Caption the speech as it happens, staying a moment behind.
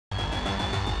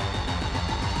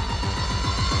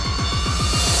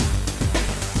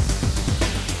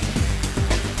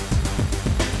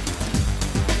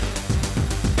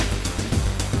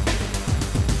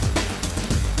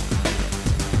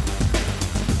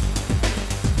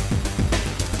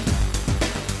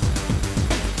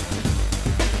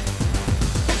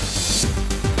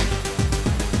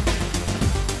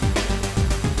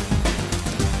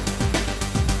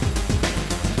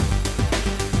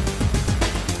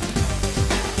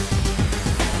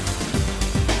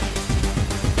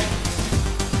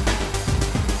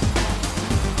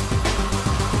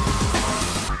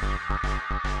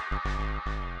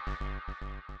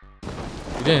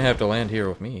didn't have to land here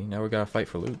with me. Now we gotta fight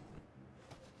for loot.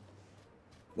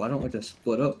 Why don't like to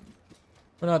split up?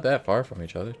 We're not that far from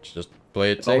each other. Just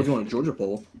play it If I was safe. on a Georgia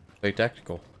pole. Play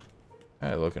tactical.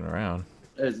 Alright, looking around.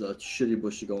 That is a shitty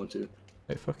bush to go into.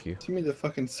 Hey, fuck you. Give me the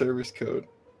fucking service code.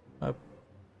 Up.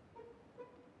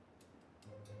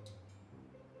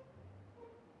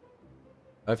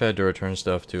 I've had to return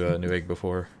stuff to Newegg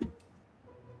before.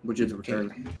 What'd you have to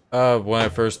return? When I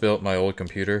first built my old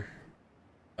computer,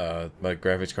 my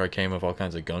graphics card came with all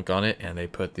kinds of gunk on it, and they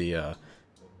put the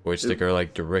void sticker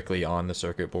like directly on the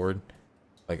circuit board,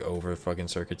 like over fucking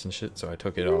circuits and shit. So I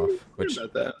took it off.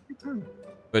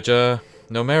 Which,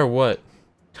 no matter what,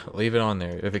 leave it on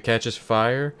there. If it catches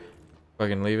fire,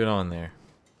 fucking leave it on there,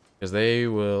 because they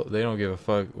don't give a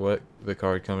fuck what the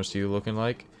card comes to you looking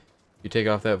like. You take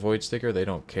off that void sticker, they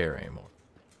don't care anymore.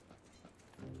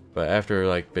 But after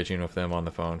like bitching with them on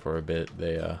the phone for a bit,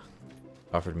 they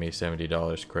offered me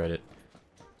 $70 credit.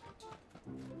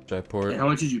 Which I poured. And how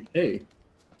much did you pay?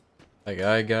 Like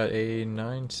I got a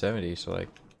 970, so like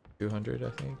 200,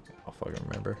 I think. I'll fucking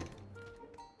remember.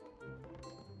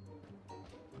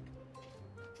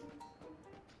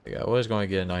 Like I was going to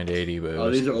get a 980, but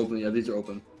Oh, these are open. Yeah, these are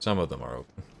open. Some of them are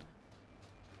open.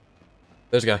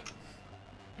 There's a guy.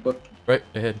 What? Right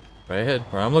ahead. Right ahead.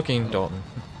 Where I'm looking, Dalton.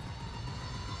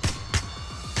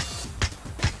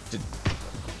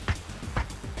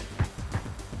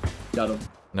 Got him.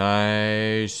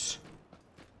 Nice.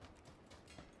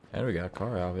 And we got a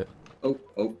car out of it.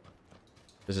 Oh.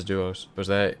 This is duos. Was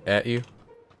that at you?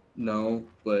 No,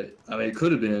 but I mean it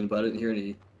could have been, but I didn't hear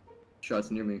any shots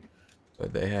near me.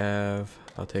 But they have.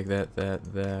 I'll take that.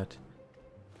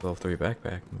 Level 3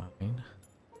 backpack, mine.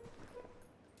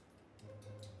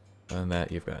 And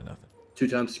that you've got nothing.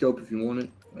 2x scope if you want it.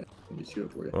 Let me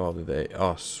scope for you. What all did they?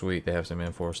 Oh, sweet. They have some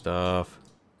M4 stuff.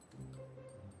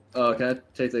 Can I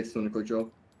take this one a quick draw?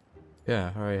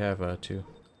 Yeah, I already have 2.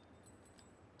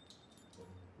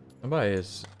 Somebody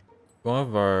is. One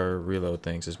of our reload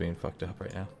things is being fucked up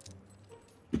right now.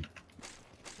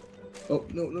 Oh,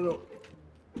 no.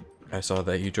 I saw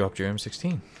that you dropped your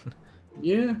M16.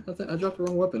 Yeah, I dropped the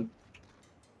wrong weapon.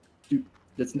 Dude,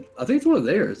 I think it's one of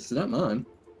theirs. It's not mine.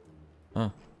 Huh.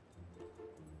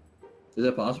 Is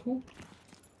that possible?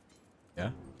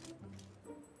 Yeah.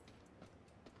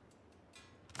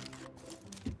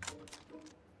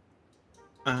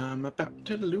 I'm about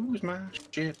to lose my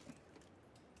shit.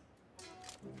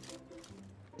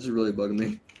 This is really bugging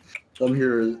me. I'm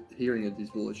hearing at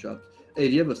these bullet shops. Hey,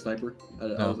 do you have a sniper? I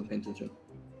wasn't paying attention.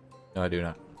 No, I do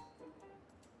not.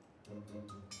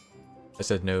 I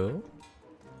said no.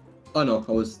 Oh no,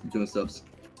 I was doing stuffs.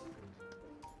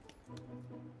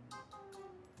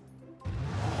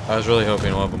 I was really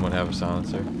hoping one of them would have a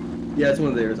silencer. Yeah, it's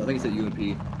one of theirs. I think it's at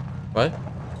UMP. What?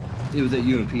 It was at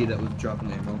UMP that was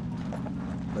dropping ammo.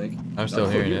 I think. I'm still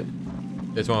hearing it.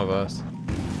 It's one of us.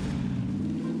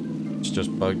 It's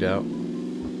just bugged out.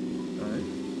 Alright.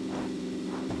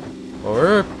 Well,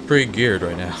 we're pretty geared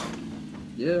right now.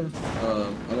 Yeah.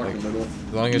 I'm like in the middle.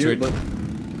 As long as we.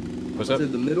 What's up? The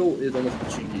middle is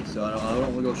almost cheeky, so I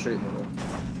don't want to go straight in the middle.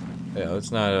 Yeah,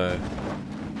 it's not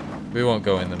we won't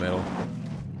go in the middle.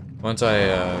 Once I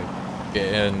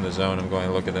get in the zone, I'm going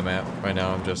to look at the map. Right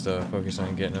now, I'm just focused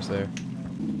on getting us there.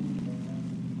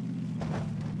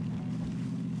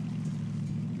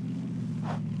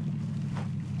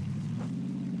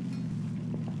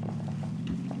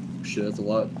 Shit, that's a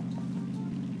lot.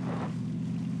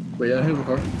 Wait, yeah, here's the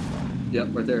car. Yep,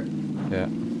 right there. Yeah.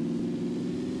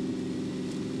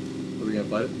 Are we gonna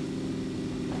fight it?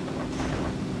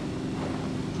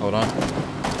 Hold on.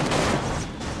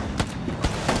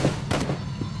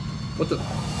 What the?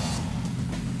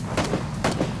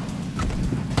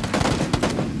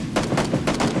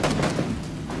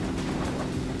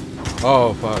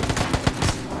 Oh, fuck.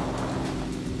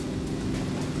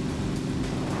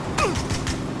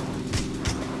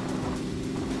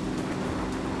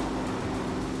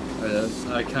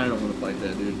 I kind of don't want to fight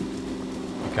that, dude.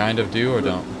 You kind of do or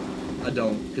don't? I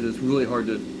don't, because it's really hard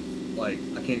to, like,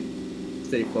 I can't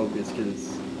stay focused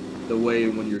because the way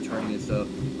when you're turning and stuff.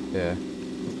 Yeah.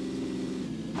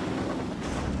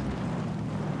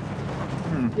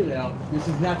 Get out. This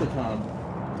is not the time.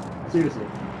 Seriously.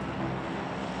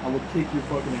 I will kick your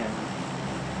fucking ass.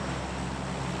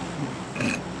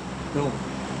 Don't.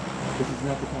 This is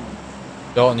not the time.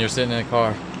 Dalton, you're sitting in a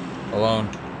car. Alone.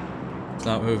 It's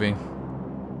not moving.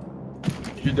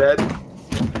 You dead?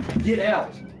 Get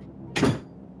out.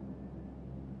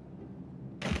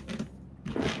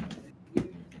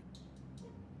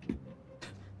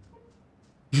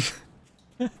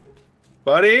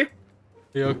 Buddy?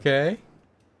 You okay?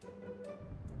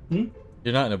 Hmm?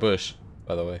 You're not in a bush,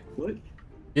 by the way. What?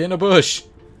 Get in a bush.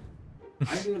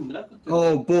 I ain't doing nothing.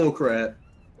 Oh, bullcrap.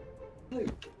 Hey,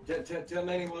 tell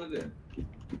Manny what it is.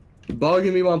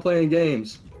 Bugging me while I'm playing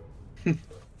games.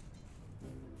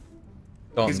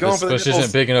 Dalton, He's going this for the bush nipples.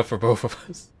 isn't big enough for both of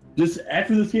us. Just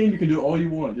after this game, you can do all you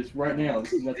want. Just right now.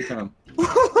 This is not the time.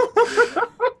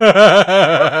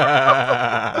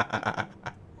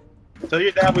 Tell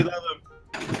your dad we love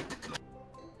him.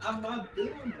 I'm not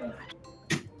doing that.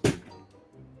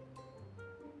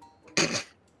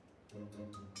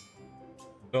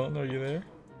 Dalton, are you there?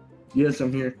 Yes,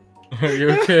 I'm here. Are you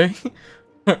okay?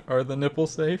 Are the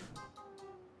nipples safe?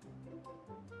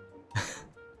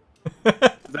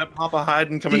 Is that Papa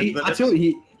Hyden coming into the I tell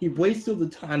you, he wasted the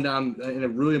time down in a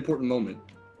really important moment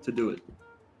to do it.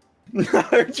 I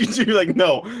heard you two like,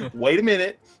 no, wait a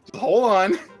minute. Hold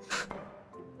on.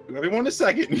 Give everyone a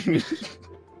second.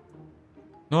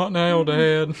 Not now,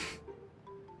 Dad.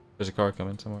 There's a car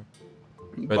coming somewhere.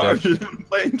 Bob's just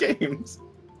playing games.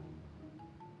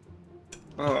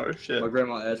 Oh shit. My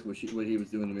grandma asked what he was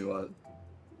doing to me while.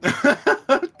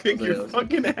 Kick your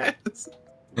fucking ass.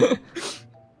 That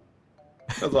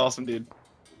was awesome, dude.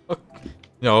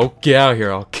 No, get out of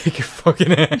here. I'll kick your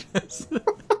fucking ass.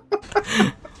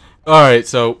 Alright,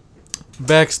 so,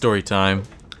 backstory time.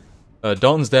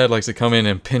 Dalton's dad likes to come in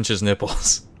and pinch his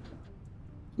nipples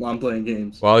While I'm playing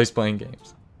games. while he's playing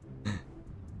games.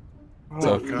 Oh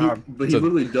So- god. But he So-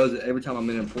 literally does it every time I'm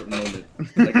in an important moment.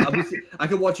 Like, obviously, I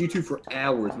could watch YouTube for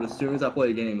hours, but as soon as I play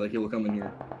a game, like, he will come in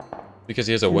here. Because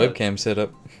he has a Yeah. webcam set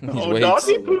up. He's Oh, waiting.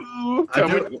 Doggy Poo I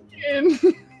coming in.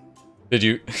 Did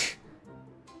you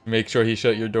make sure he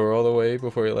shut your door all the way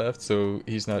before he left so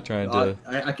he's not trying to...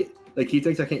 I can't, like, he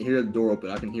thinks I can't hear the door open.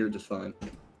 I can hear it just fine.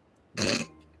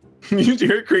 You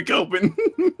hear it creak open.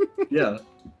 Yeah.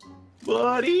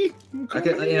 Buddy. I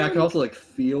can also, like,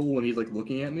 feel when he's, like,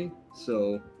 looking at me,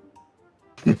 so...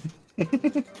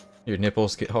 Your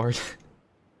nipples get hard.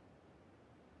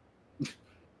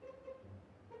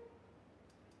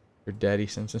 Your daddy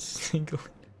senses tingling.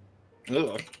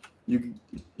 Ugh. You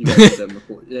gotta put that in the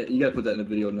yeah, you gotta put that in the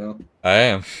video now. I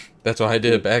am. That's why I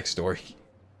did a backstory.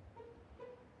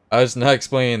 I was not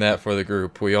explaining that for the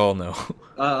group. We all know.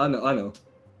 I know.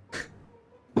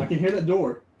 I can hear that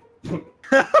door.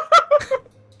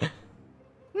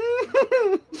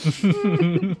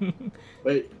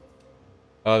 Wait,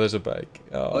 Oh, there's a bike.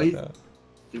 Oh, he- no.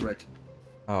 he wrecked.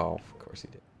 Oh, of course he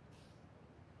did.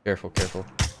 Careful, careful.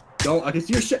 Don't, I can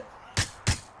see your shit.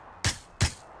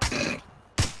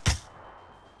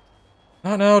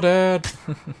 Not now, Dad.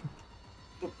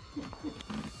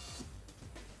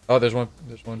 Oh, there's one.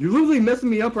 There's one. You're literally messing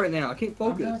me up right now. I can't I'm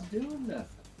focus. not doing nothing.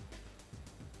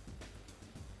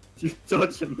 You're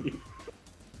touching me.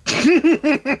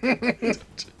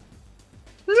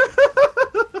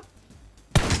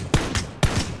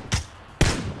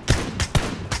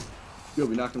 Yo,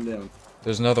 we knocked him down.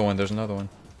 There's another one. There's another one.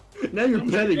 Now you're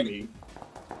petting me.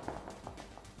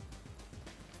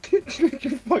 Kick your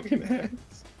fucking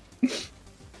ass.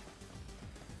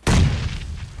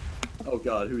 Oh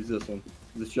god, who's this one?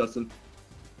 Is this Justin?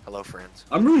 Hello, friends.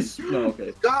 I'm really no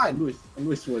okay. God. I'm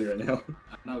really sweaty right now.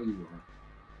 I know you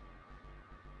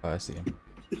are. Oh, I see him.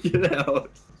 Get out.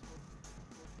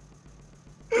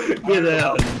 Get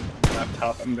out.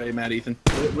 Laptop. I'm very mad, Ethan.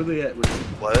 Where they at, Ricky?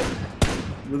 What?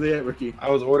 Where they at, Ricky? I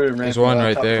was ordering. There's random one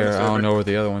right laptop there. on the I don't server. know where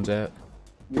the other one's at.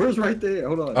 Where's right there?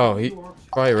 Hold on. Oh, he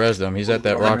probably rezzed him. He's at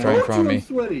that rock right in front of I'm me.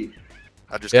 sweaty.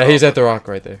 I just Yeah, got he's off at the rock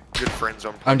right there. with good friends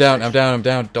on I'm down. I'm PlayStation. down. I'm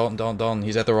down. Dalton.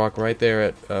 He's at the rock right there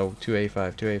at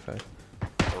 2A5. 2A5.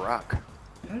 The Rock.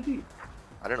 How did he?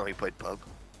 I didn't know he played pub.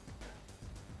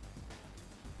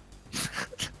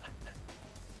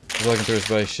 He's looking through his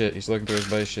buddy's shit. He's looking through his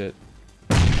buddy's shit.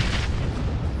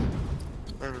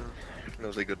 That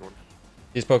was a good one.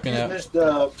 He's poking out. Missed,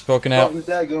 Poking out. Dalton's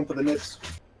dad going for the nips.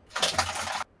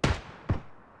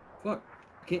 Fuck.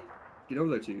 I can't get over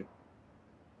there to you.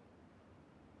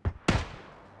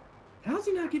 How's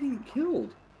he not getting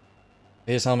killed?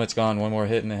 His helmet's gone. One more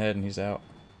hit in the head and he's out.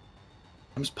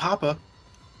 I'm just Papa.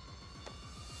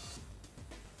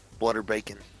 Blood or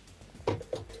bacon?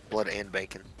 Blood and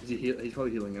bacon. Is he he's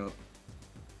probably healing up.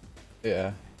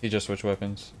 Yeah, he just switched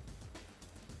weapons.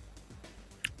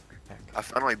 I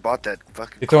finally bought that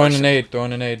fucking. He's throwing a crush- nade.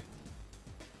 Throwing a nade.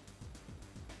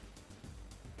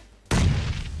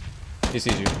 He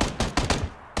sees you.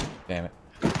 Damn it.